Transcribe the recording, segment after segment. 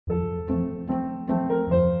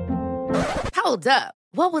Hold up.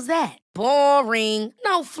 What was that? Boring.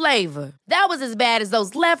 No flavor. That was as bad as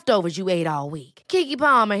those leftovers you ate all week. Keke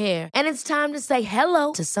Palmer here, and it's time to say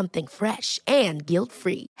hello to something fresh and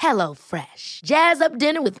guilt-free. Hello Fresh. Jazz up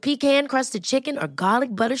dinner with pecan-crusted chicken or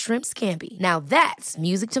garlic butter shrimp scampi. Now that's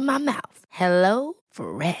music to my mouth. Hello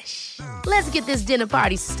Fresh. Let's get this dinner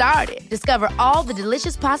party started. Discover all the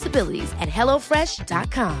delicious possibilities at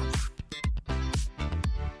hellofresh.com.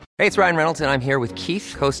 Hey, it's Ryan Reynolds, and I'm here with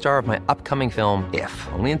Keith, co-star of my upcoming film, If,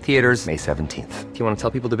 only in theaters May 17th. Do you want to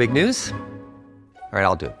tell people the big news? All right,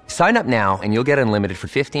 I'll do it. Sign up now and you'll get unlimited for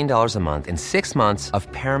 $15 a month and 6 months of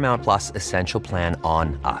Paramount Plus Essential Plan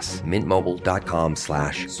on us.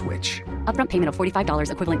 MintMobile.com/switch. Upfront payment of $45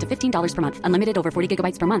 equivalent to $15 per month. Unlimited over 40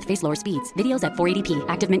 gigabytes per month. Face lower speeds. Videos at 480p.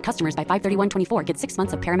 Active Mint customers by 531.24 get 6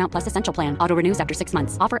 months of Paramount Plus Essential Plan. Auto renews after 6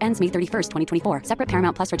 months. Offer ends May 31st, 2024. Separate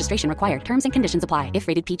Paramount Plus registration required. Terms and conditions apply if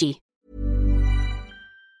rated PG.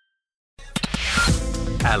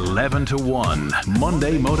 11 to 1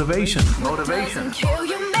 Monday Motivation. On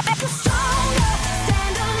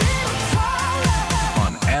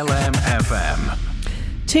LMFM.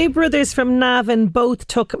 Two brothers from Navan both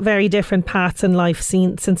took very different paths in life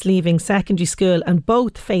since leaving secondary school, and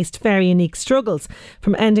both faced very unique struggles,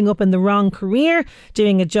 from ending up in the wrong career,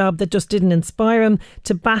 doing a job that just didn't inspire him,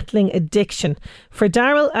 to battling addiction. For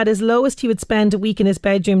Daryl, at his lowest he would spend a week in his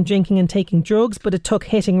bedroom drinking and taking drugs, but it took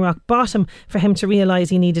hitting rock bottom for him to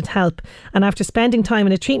realise he needed help. And after spending time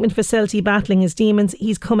in a treatment facility battling his demons,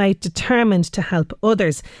 he's come out determined to help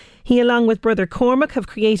others. He, along with brother Cormac, have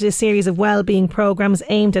created a series of wellbeing programmes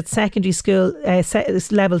aimed at secondary school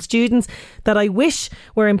level students that I wish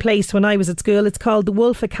were in place when I was at school. It's called the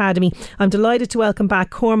Wolf Academy. I'm delighted to welcome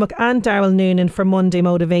back Cormac and Daryl Noonan for Monday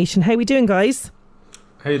Motivation. How are we doing, guys?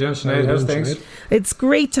 How you doing, Sinead? How's things? It's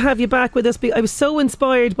great to have you back with us. I was so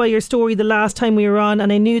inspired by your story the last time we were on,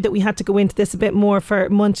 and I knew that we had to go into this a bit more for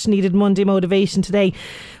much needed Monday Motivation today.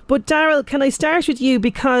 But Daryl, can I start with you,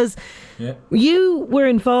 because you were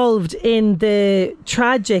involved in the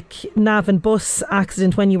tragic Navan bus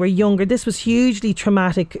accident when you were younger. This was hugely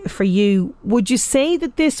traumatic for you. Would you say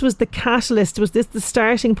that this was the catalyst? Was this the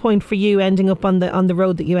starting point for you ending up on the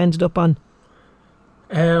road that you ended up on?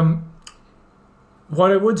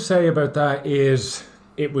 What I would say about that is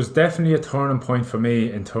it was definitely a turning point for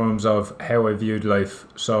me in terms of how I viewed life.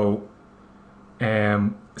 So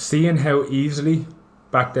seeing how easily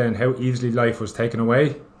life was taken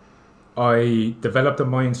away, I developed a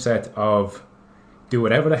mindset of do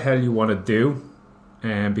whatever the hell you want to do,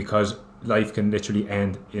 because life can literally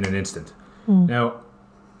end in an instant. Now,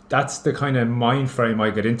 that's the kind of mind frame I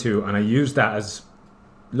get into, and I use that as,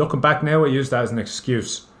 looking back now, I use that as an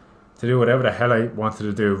excuse to do whatever the hell I wanted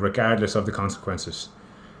to do, regardless of the consequences.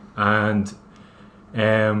 And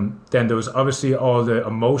then there was obviously all the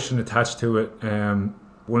emotion attached to it.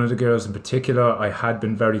 One of the girls in particular I had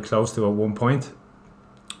been very close to at one point,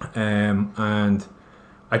 and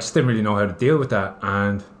I just didn't really know how to deal with that,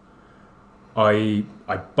 and I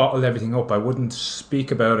bottled everything up. I wouldn't speak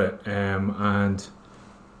about it, and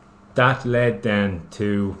that led then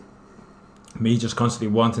to me just constantly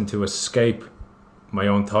wanting to escape my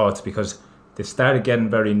own thoughts, because they started getting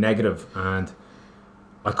very negative and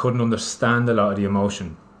I couldn't understand a lot of the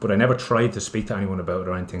emotion, but I never tried to speak to anyone about it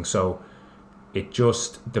or anything. So it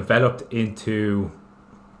just developed into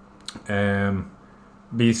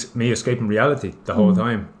me escaping reality the whole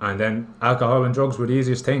time. And then alcohol and drugs were the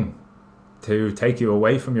easiest thing to take you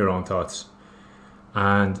away from your own thoughts.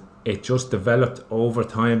 And it just developed over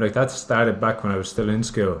time. Like, that started back when I was still in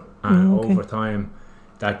school, and over time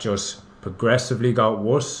that just progressively got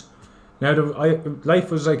worse. Now,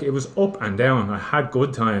 life was like, it was up and down. I had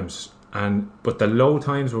good times, but the low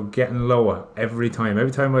times were getting lower every time.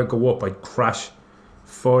 Every time I'd go up, I'd crash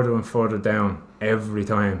further and further down every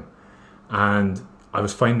time, and I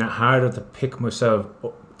was finding it harder to pick myself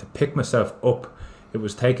up. It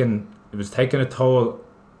was taking a toll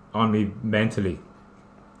on me mentally,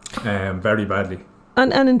 very badly.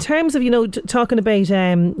 And in terms of, talking about,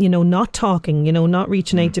 not talking, not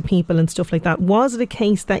reaching out to people and stuff like that, was it a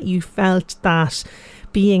case that you felt that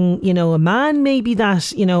being, a man, maybe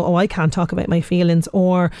that, I can't talk about my feelings,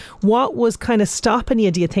 or what was kind of stopping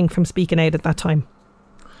you, do you think, from speaking out at that time?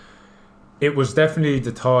 It was definitely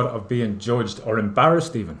the thought of being judged or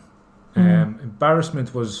embarrassed even.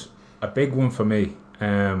 Embarrassment was a big one for me.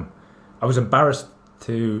 I was embarrassed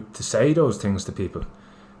to say those things to people.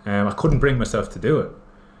 I couldn't bring myself to do it.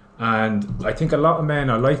 And I think a lot of men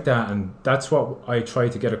are like that, and that's what I try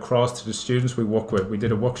to get across to the students we work with. We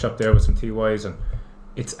did a workshop there with some TYs, and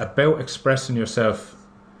it's about expressing yourself.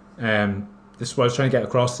 The this is what I was trying to get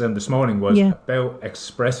across to them this morning, was Yeah. about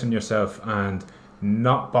expressing yourself and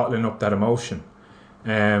not bottling up that emotion,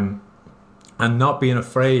 and not being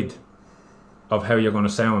afraid of how you're going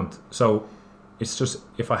to sound. So it's just,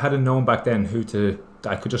 if I had known back then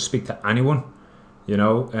I could just speak to anyone, you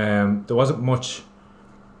know. There wasn't much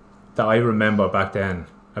that I remember back then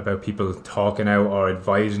about people talking out or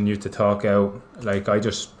advising you to talk out. Like,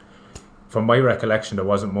 from my recollection, there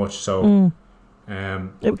wasn't much. So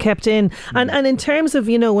it kept in. And in terms of,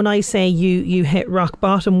 you know, when I say you hit rock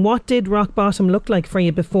bottom, what did rock bottom look like for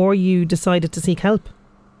you before you decided to seek help?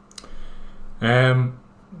 Now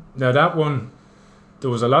that one, there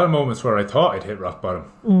was a lot of moments where I thought I'd hit rock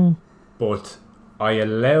bottom, but I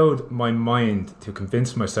allowed my mind to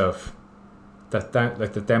convince myself that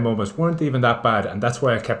them moments weren't even that bad, and that's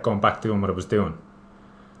why I kept going back doing what I was doing.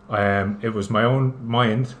 It was my own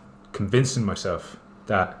mind convincing myself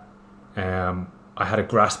that I had a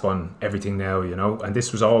grasp on everything now, you know, and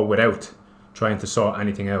this was all without trying to sort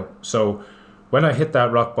anything out. So when I hit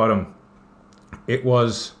that rock bottom, it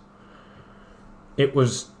was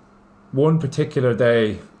one particular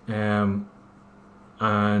day,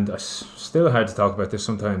 and I still had to talk about this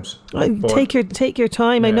sometimes. Take your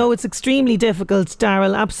time. Yeah. I know it's extremely difficult,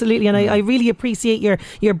 Daryl, absolutely, and I really appreciate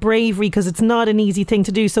your bravery, because it's not an easy thing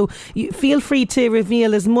to do. So you feel free to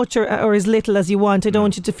reveal as much or as little as you want. I don't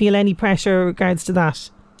want you to feel any pressure in regards to that.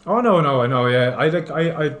 Oh no, I know. Yeah,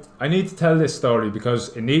 I need to tell this story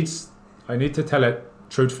because I need to tell it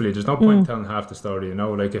truthfully. There's no point in telling half the story, you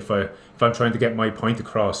know. Like if I'm trying to get my point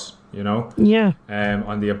across, you know. Yeah.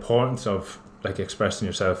 On the importance of like expressing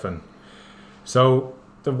yourself. And so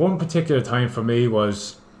the one particular time for me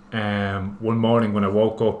was one morning when I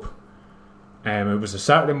woke up. It was a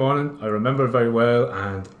Saturday morning, I remember it very well,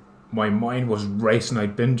 and my mind was racing.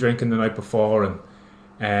 I'd been drinking the night before,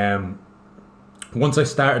 and once I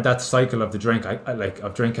started that cycle of the drink, I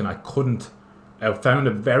found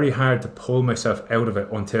it very hard to pull myself out of it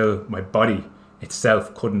until my body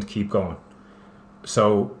itself couldn't keep going.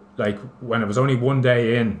 So like when it was only one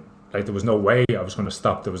day in, like there was no way I was going to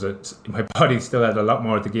stop. My body still had a lot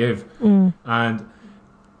more to give,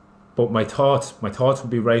 but my thoughts would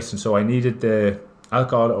be racing. So I needed the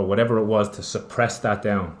alcohol or whatever it was to suppress that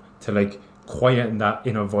down, to like quieten that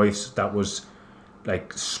inner voice that was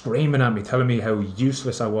like screaming at me, telling me how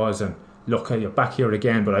useless I was, and look, you're back here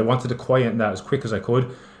again. But I wanted to quieten that as quick as I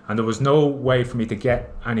could, and there was no way for me to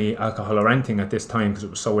get any alcohol or anything at this time because it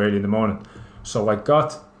was so early in the morning. So I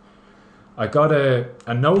got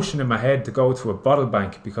a notion in my head to go to a bottle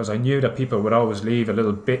bank, because I knew that people would always leave a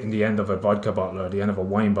little bit in the end of a vodka bottle or the end of a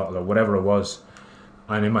wine bottle or whatever it was.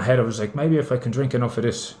 And in my head I was like, maybe if I can drink enough of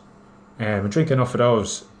this and drink enough of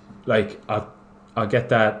those, like I'll get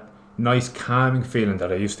that nice calming feeling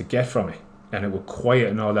that I used to get from it, and it would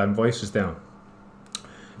quieten all them voices down.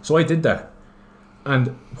 So I did that.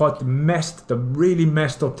 And what the really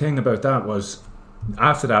messed up thing about that was,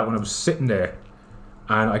 after that, when I was sitting there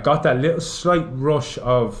and I got that little slight rush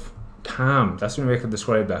of calm, that's the way I can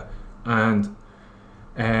describe that. And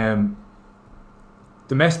the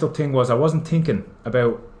messed up thing was I wasn't thinking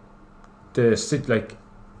about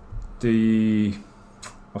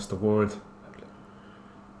what's the word?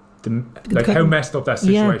 How messed up that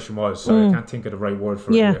situation was. So I can't think of the right word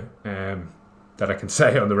for it that I can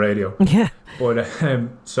say on the radio. Yeah. But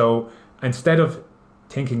so instead of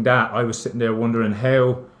thinking that, I was sitting there wondering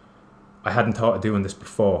how I hadn't thought of doing this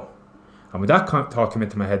before. And when that thought came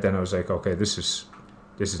into my head, then I was like, okay, this is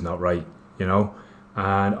not right, you know.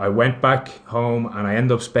 And I went back home, and I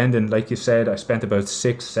ended up spending, like you said, I spent about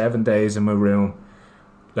 6-7 days in my room,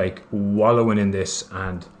 like wallowing in this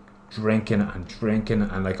and drinking,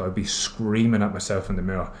 and like I'd be screaming at myself in the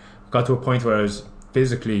mirror. I got to a point where I was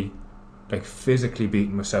physically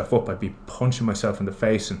beating myself up. I'd be punching myself in the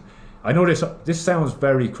face. And I know this sounds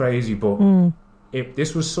very crazy, but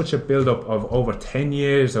this was such a build-up of over 10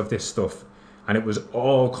 years of this stuff, and it was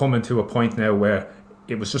all coming to a point now where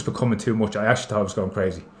it was just becoming too much. I actually thought I was going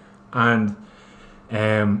crazy. And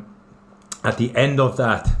at the end of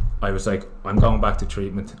that, I was like, I'm going back to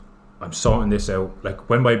treatment. I'm sorting this out. Like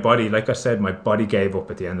when my body, like I said, my body gave up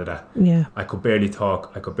at the end of that. Yeah. I could barely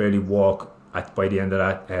talk. I could barely walk by the end of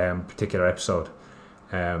that particular episode.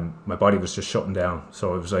 My body was just shutting down.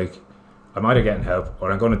 So it was like, I'm either getting help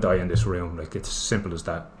or I'm going to die in this room. Like it's as simple as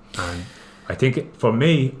that. And I think for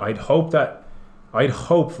me, I'd hope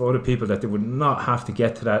for other people that they would not have to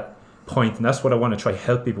get to that point. And that's what I want to try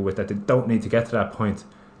help people with, that they don't need to get to that point.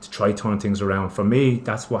 to try turn things around. For me,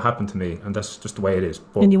 that's what happened to me, and that's just the way it is.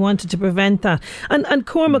 But and you wanted to prevent that. And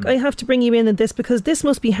Cormac, I have to bring you in this, because this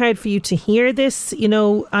must be hard for you to hear this, you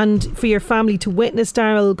know, and for your family to witness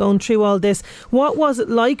Daryl going through all this. What was it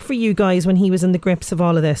like for you guys when he was in the grips of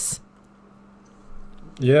all of this?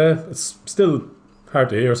 Yeah, it's still hard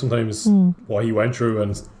to hear sometimes what he went through,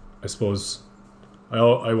 and I suppose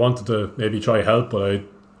I wanted to maybe try help, but I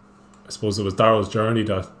suppose it was Daryl's journey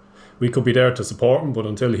that we could be there to support him, but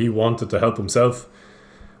until he wanted to help himself,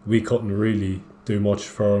 we couldn't really do much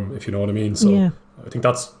for him, if you know what I mean. So I think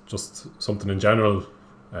that's just something in general.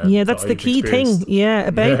 That's the key thing.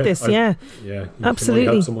 About this. Yeah, absolutely. You can only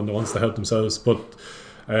help someone that wants to help themselves. But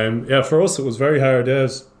for us, it was very hard.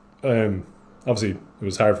 Yes, obviously it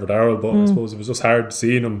was hard for Daryl, but I suppose it was just hard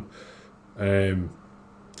seeing him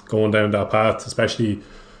going down that path. Especially,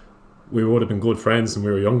 we would have been good friends when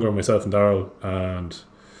we were younger, myself and Daryl, and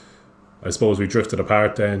I suppose we drifted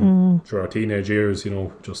apart then through our teenage years, you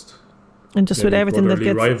know, just with everything that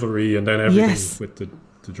gets rivalry, and then everything with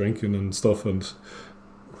the drinking and stuff, and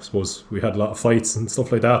I suppose we had a lot of fights and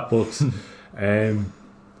stuff like that. But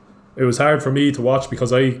it was hard for me to watch,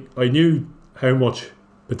 because I knew how much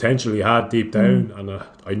potential he had deep down, and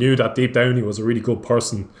I knew that deep down he was a really good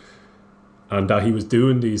person, and that he was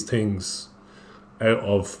doing these things out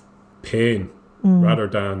of pain rather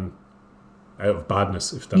than out of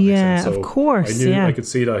badness, if that makes sense. So of course. I knew I could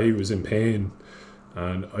see that he was in pain,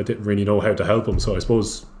 and I didn't really know how to help him. So I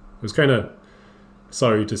suppose I was kind of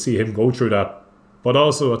sorry to see him go through that, but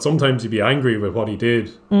also sometimes you'd be angry with what he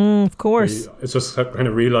did. Of course. It's just kind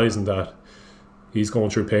of realising that he's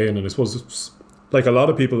going through pain, and I suppose it's like a lot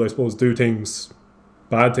of people, I suppose, do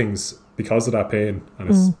bad things because of that pain, and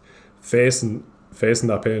it's facing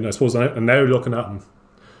that pain, I suppose. And now looking at him,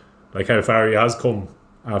 like how far he has come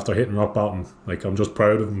after hitting rock bottom, like I'm just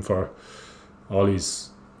proud of him for all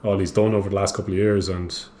he's done over the last couple of years,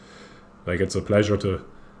 and like it's a pleasure to,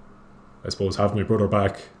 I suppose, have my brother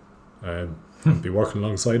back and be working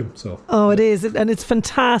alongside him. So it is, and it's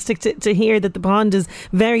fantastic to hear that the bond is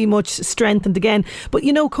very much strengthened again. But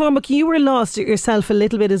you know, Cormac, you were lost yourself a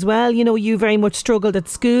little bit as well. You know, you very much struggled at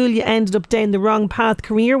school. You ended up down the wrong path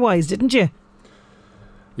career wise, didn't you?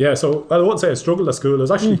 Yeah, so I wouldn't say I struggled at school. I was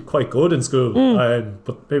actually quite good in school,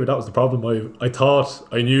 but maybe that was the problem. I thought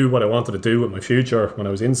I knew what I wanted to do with my future when I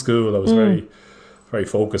was in school. I was very, very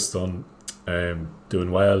focused on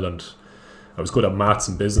doing well, and I was good at maths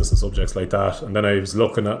and business and subjects like that. And then I was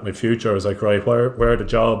looking at my future. I was like, right, where are the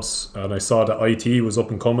jobs? And I saw that IT was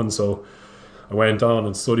up and coming, so I went on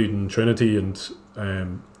and studied in Trinity,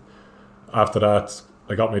 and after that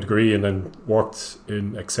I got my degree and then worked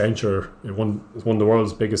in Accenture, in one of the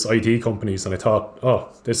world's biggest IT companies. And I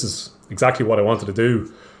thought, this is exactly what I wanted to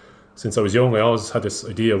do. Since I was young, I always had this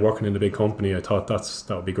idea of working in a big company. I thought that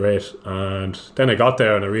would be great. And then I got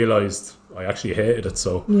there and I realised I actually hated it.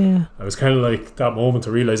 So I was kind of like, that moment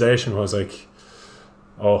of realisation was like,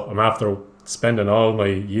 I'm after spending all my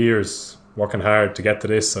years working hard to get to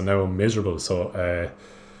this, and now I'm miserable. So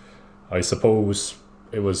I suppose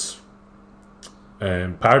it was...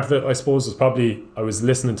 part of it, I suppose, was probably I was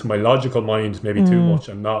listening to my logical mind maybe too much,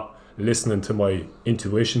 and not listening to my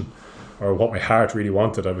intuition or what my heart really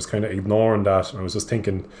wanted. I was kind of ignoring that, and I was just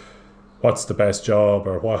thinking, what's the best job,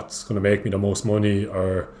 or what's going to make me the most money,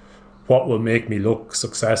 or what will make me look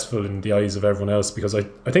successful in the eyes of everyone else. Because I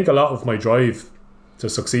think a lot of my drive to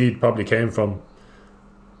succeed probably came from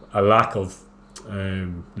a lack of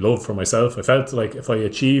love for myself. I felt like if I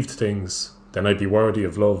achieved things, then I'd be worthy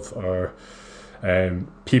of love, or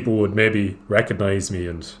people would maybe recognise me.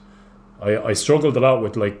 And I struggled a lot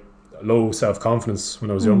with like low self-confidence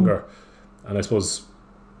when I was younger, and I suppose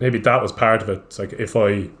maybe that was part of it. It's like, if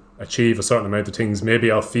I achieve a certain amount of things, maybe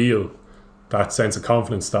I'll feel that sense of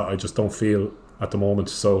confidence that I just don't feel at the moment.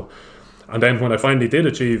 So, and then when I finally did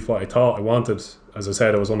achieve what I thought I wanted, as I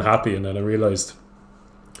said, I was unhappy, and then I realised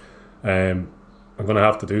I'm going to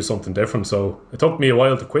have to do something different. So it took me a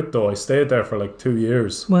while to quit, though. I stayed there for like 2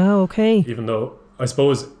 years. Wow, okay. Even though I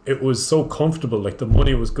suppose it was so comfortable, like the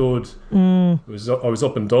money was good. I was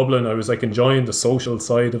up in Dublin. I was like enjoying the social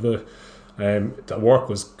side of it. The work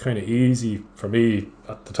was kind of easy for me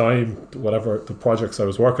at the time, whatever the projects I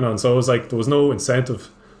was working on. So it was like there was no incentive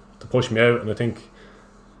to push me out. And I think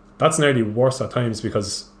that's nearly worse at times,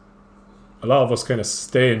 because a lot of us kind of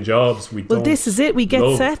stay in jobs we don't. This is it. We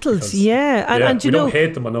get settled. And you we know, don't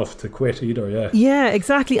hate them enough to quit either. Yeah,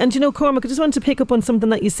 exactly. And you know, Cormac, I just wanted to pick up on something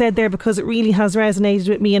that you said there, because it really has resonated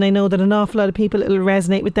with me, and I know that an awful lot of people, it'll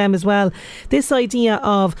resonate with them as well. This idea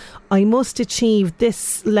of, I must achieve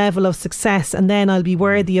this level of success and then I'll be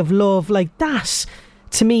worthy of love, like that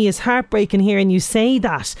to me is heartbreaking hearing you say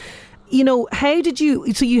that. You know, how did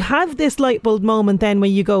you, so you have this light bulb moment then where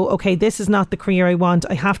you go, okay, this is not the career I want,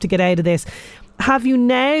 I have to get out of this. Have you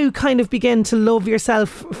now kind of begun to love yourself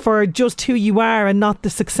for just who you are and not the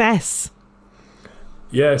success?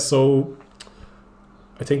 Yeah, so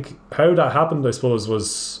I think how that happened, I suppose,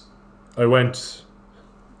 was I went,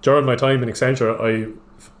 during my time in Accenture,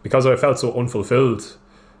 because I felt so unfulfilled,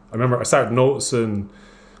 I remember I started noticing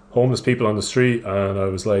homeless people on the street, and I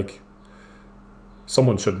was like,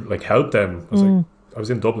 someone should like help them. I was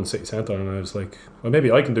in Dublin city centre, and I was like, well,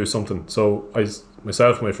 maybe I can do something. So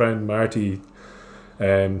myself and my friend Marty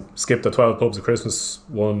skipped the 12 pubs of Christmas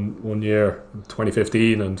one year in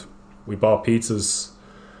 2015, and we bought pizzas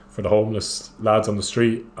for the homeless lads on the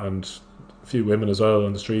street and a few women as well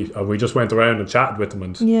on the street, and we just went around and chatted with them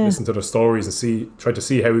and listened to their stories and tried to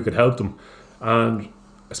see how we could help them. And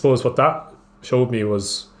I suppose what that showed me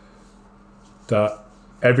was that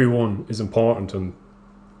everyone is important, and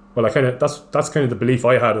well, that's kind of the belief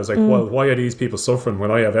I had. I was like, well, why are these people suffering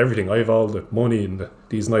when I have everything? I have all the money and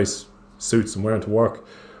these nice suits I'm wearing to work.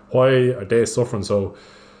 Why are they suffering? So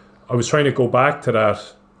I was trying to go back to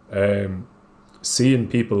that, seeing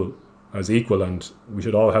people as equal, and we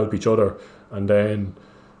should all help each other. And then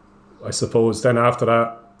I suppose then after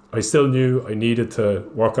that, I still knew I needed to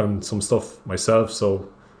work on some stuff myself. So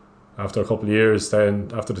after a couple of years,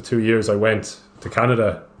 then after the 2 years, I went to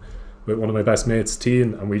Canada with one of my best mates,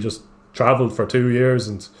 Tien, and we just travelled for 2 years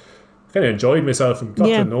and kind of enjoyed myself and got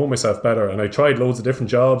to know myself better. And I tried loads of different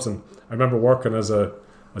jobs, and I remember working as a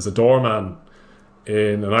doorman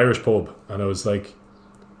in an Irish pub, and I was like,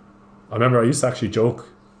 I remember I used to actually joke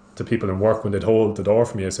to people in work when they'd hold the door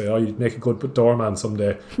for me. I say, oh, you'd make a good doorman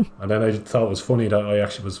someday. And then I thought it was funny that I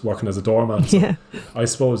actually was working as a doorman. So I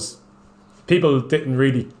suppose people didn't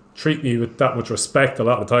really treat me with that much respect a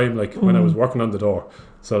lot of the time, like when I was working on the door.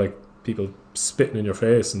 So like people spitting in your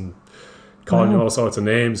face and calling you all sorts of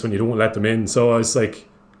names when you don't let them in. So I was like,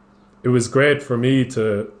 it was great for me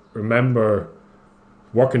to remember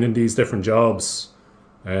working in these different jobs,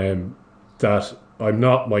 that I'm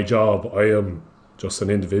not my job, I am just an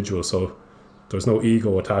individual. So there's no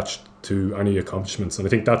ego attached to any accomplishments. And I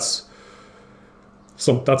think that's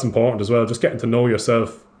important as well, just getting to know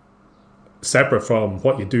yourself separate from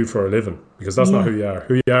what you do for a living, because that's not who you are.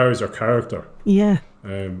 Who you are is your character.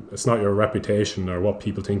 It's not your reputation or what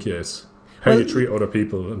people think you is. How you treat other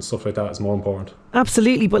people and stuff like that is more important.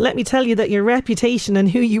 Absolutely, but let me tell you that your reputation and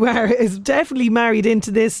who you are is definitely married into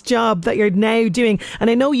this job that you're now doing. And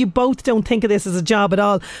I know you both don't think of this as a job at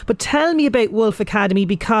all, but tell me about Wolf Academy,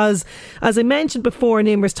 because as I mentioned before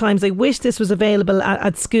numerous times, I wish this was available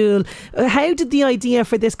at school. How did the idea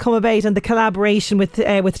for this come about and the collaboration with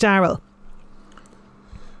Daryl?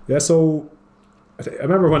 Yeah, so I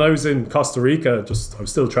remember when I was in Costa Rica, I was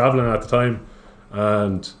still travelling at the time,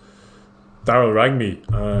 and Daryl rang me,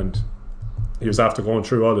 and he was after going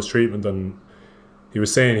through all this treatment, and he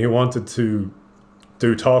was saying he wanted to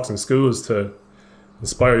do talks in schools to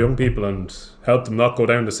inspire young people and help them not go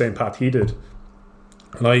down the same path he did.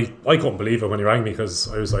 And I couldn't believe it when he rang me,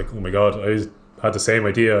 because I was like, oh my God, I had the same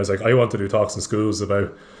idea. I was like, I want to do talks in schools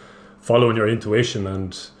about following your intuition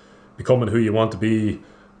and becoming who you want to be.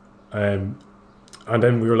 And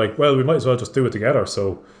then we were like, well, we might as well just do it together.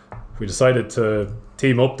 So we decided to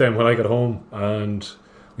team up then when I got home, and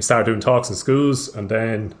we started doing talks in schools. And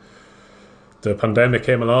then the pandemic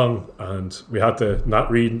came along, and we had to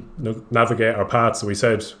navigate our paths. So we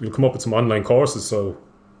said we'll come up with some online courses. So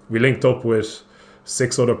we linked up with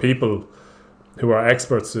 6 other people who are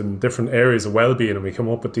experts in different areas of well-being, and we come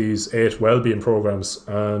up with these 8 well-being programs.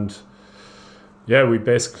 And yeah, we've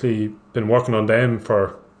basically been working on them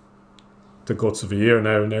for the guts of a year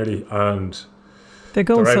now nearly, and they're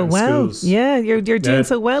going so well. Schools. Yeah, you're doing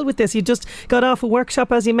so well with this. You just got off a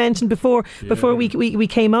workshop, as you mentioned before we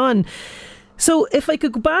came on. So if I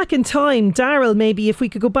could go back in time, Daryl, maybe if we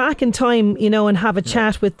could go back in time, and have a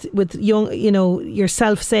chat with young,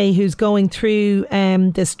 yourself, say, who's going through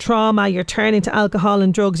this trauma, you're turning to alcohol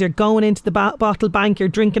and drugs, you're going into the bottle bank, you're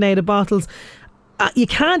drinking out of bottles. You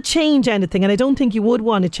can't change anything, and I don't think you would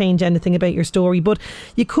want to change anything about your story, but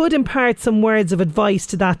you could impart some words of advice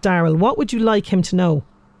to that Daryl. What would you like him to know?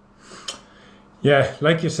 Yeah,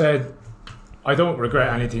 like you said, I don't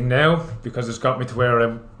regret anything now, because it's got me to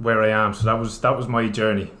where I am. So that was my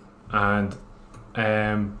journey, and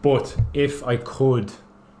but if I could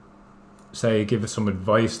say give some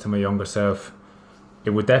advice to my younger self,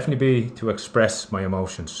 it would definitely be to express my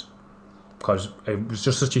emotions. Because it was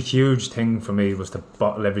just such a huge thing for me, was to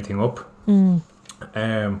bottle everything up,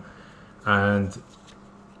 and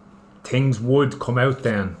things would come out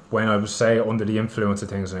then when I was, say, under the influence of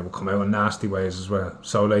things, and it would come out in nasty ways as well.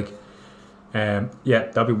 So like,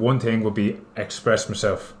 that'd be one thing, would be express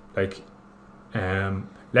myself. Like,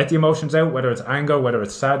 let the emotions out, whether it's anger, whether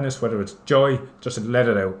it's sadness, whether it's joy, just let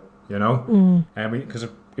it out, you know? Because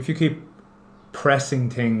if you keep pressing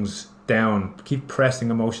things down, keep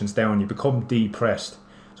pressing emotions down, you become depressed.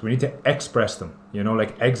 So we need to express them, you know,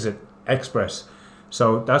 like express.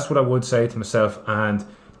 So that's what I would say to myself, and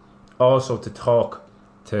also to talk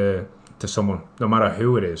to someone, no matter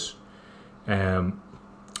who it is. And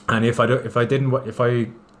if I didn't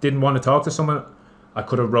want to talk to someone, I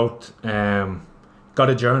could have got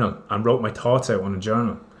a journal and wrote my thoughts out on a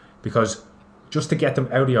journal, because just to get them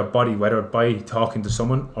out of your body, whether by talking to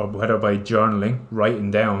someone or whether by journaling, writing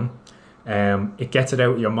down, it gets it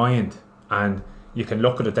out of your mind, and you can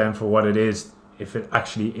look at it then for what it is, if it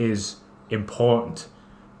actually is important.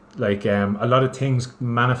 Like, a lot of things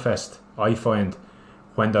manifest, I find,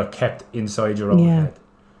 when they're kept inside your own head.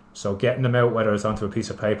 So getting them out, whether it's onto a piece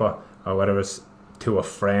of paper or whether it's to a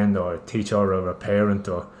friend or a teacher or a parent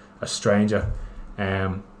or a stranger,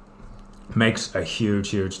 makes a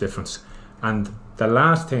huge difference. And the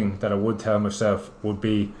last thing that I would tell myself would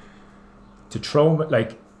be to throw,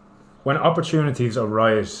 like, when opportunities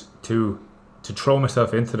arise, to throw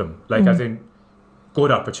myself into them, like as in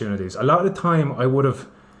good opportunities. A lot of the time I would have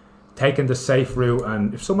taken the safe route,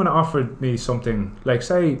 and if someone offered me something, like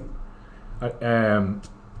say a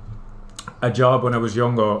job when I was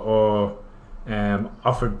younger, or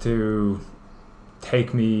offered to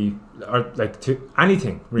take me, or like to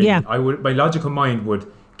anything really, my logical mind would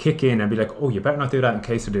kick in and be like, oh, you better not do that in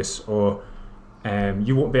case of this, or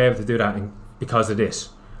you won't be able to do that because of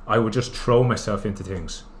this. I would just throw myself into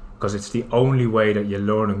things, because it's the only way that you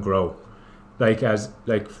learn and grow. Like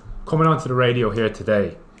coming onto the radio here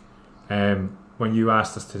today, when you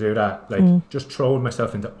asked us to do that, just throwing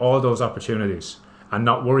myself into all those opportunities and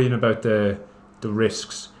not worrying about the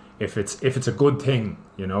risks. If it's a good thing,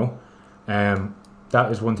 you know,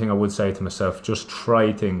 that is one thing I would say to myself. Just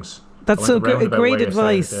try things. That's so great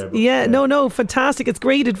advice. No, fantastic. It's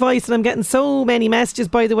great advice, and I'm getting so many messages,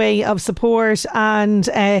 by the way, of support, and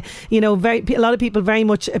a lot of people very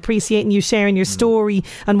much appreciating you sharing your story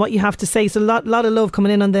and what you have to say. So a lot of love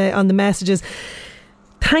coming in on the messages.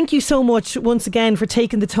 Thank you so much once again for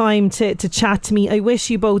taking the time to chat to me. I wish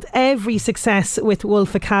you both every success with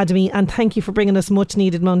Wolf Academy, and thank you for bringing us much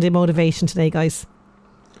needed Monday motivation today, guys.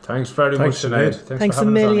 Thanks very much, Sinead. Thanks a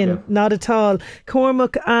million. Not at all.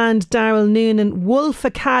 Cormac and Daryl Noonan,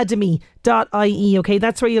 wolfacademy.ie. Okay,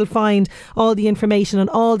 that's where you'll find all the information on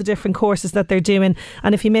all the different courses that they're doing.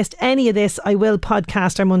 And if you missed any of this, I will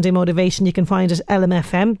podcast our Monday motivation. You can find it at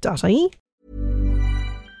lmfm.ie.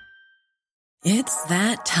 It's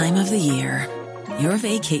that time of the year. Your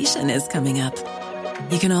vacation is coming up.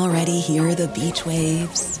 You can already hear the beach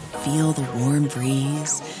waves, feel the warm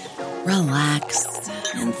breeze, relax,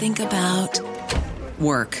 and think about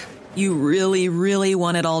work. You really, really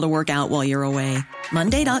want it all to work out while you're away.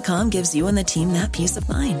 Monday.com gives you and the team that peace of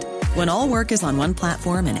mind. When all work is on one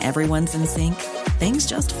platform and everyone's in sync, things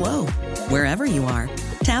just flow. Wherever you are,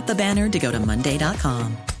 tap the banner to go to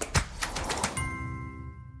Monday.com.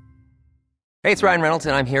 Hey, it's Ryan Reynolds,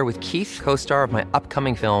 and I'm here with Keith, co-star of my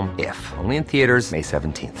upcoming film, If, only in theaters May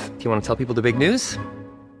 17th. Do you want to tell people the big news?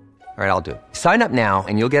 All right, I'll do it. Sign up now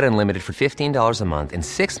and you'll get unlimited for $15 a month and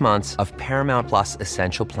 6 months of Paramount Plus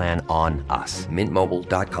Essential Plan on us.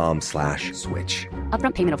 MintMobile.com/switch.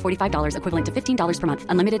 Upfront payment of $45 equivalent to $15 per month.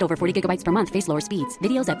 Unlimited over 40 gigabytes per month. Face lower speeds.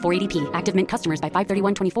 Videos at 480p. Active Mint customers by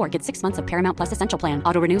 531.24 get 6 months of Paramount Plus Essential Plan.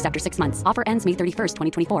 Auto renews after 6 months. Offer ends May 31st,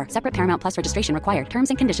 2024. Separate Paramount Plus registration required. Terms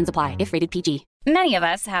and conditions apply if rated PG. Many of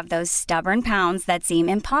us have those stubborn pounds that seem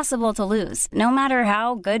impossible to lose, no matter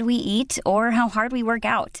how good we eat or how hard we work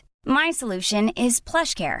out. My solution is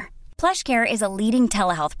PlushCare. PlushCare is a leading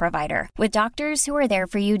telehealth provider with doctors who are there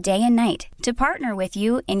for you day and night to partner with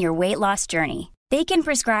you in your weight loss journey. They can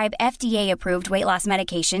prescribe FDA-approved weight loss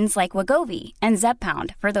medications like Wegovy and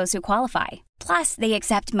Zepbound for those who qualify. Plus, they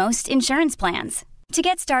accept most insurance plans. To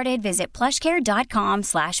get started, visit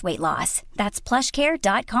plushcare.com/weightloss. That's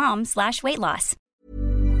plushcare.com/weightloss.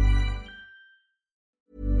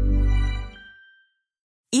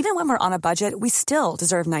 Even when we're on a budget, we still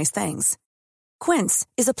deserve nice things. Quince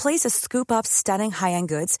is a place to scoop up stunning high-end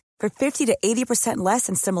goods for 50 to 80% less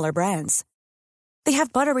than similar brands. They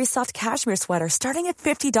have buttery soft cashmere sweaters starting at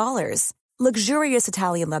 $50, luxurious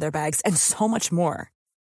Italian leather bags, and so much more.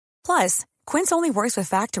 Plus, Quince only works with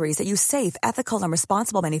factories that use safe, ethical, and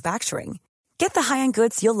responsible manufacturing. Get the high-end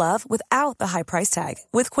goods you'll love without the high price tag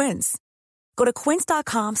with Quince. Go to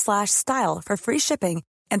quince.com/style for free shipping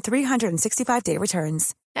and 365-day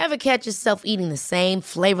returns. Ever catch yourself eating the same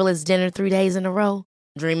flavorless dinner 3 days in a row?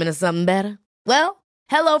 Dreaming of something better? Well,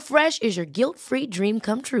 HelloFresh is your guilt-free dream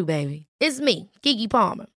come true, baby. It's me, Keke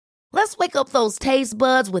Palmer. Let's wake up those taste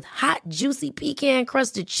buds with hot, juicy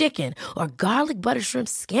pecan-crusted chicken or garlic butter shrimp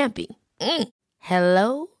scampi.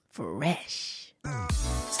 Hello Fresh.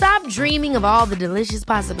 Stop dreaming of all the delicious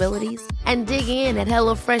possibilities and dig in at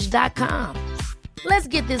HelloFresh.com. Let's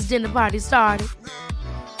get this dinner party started.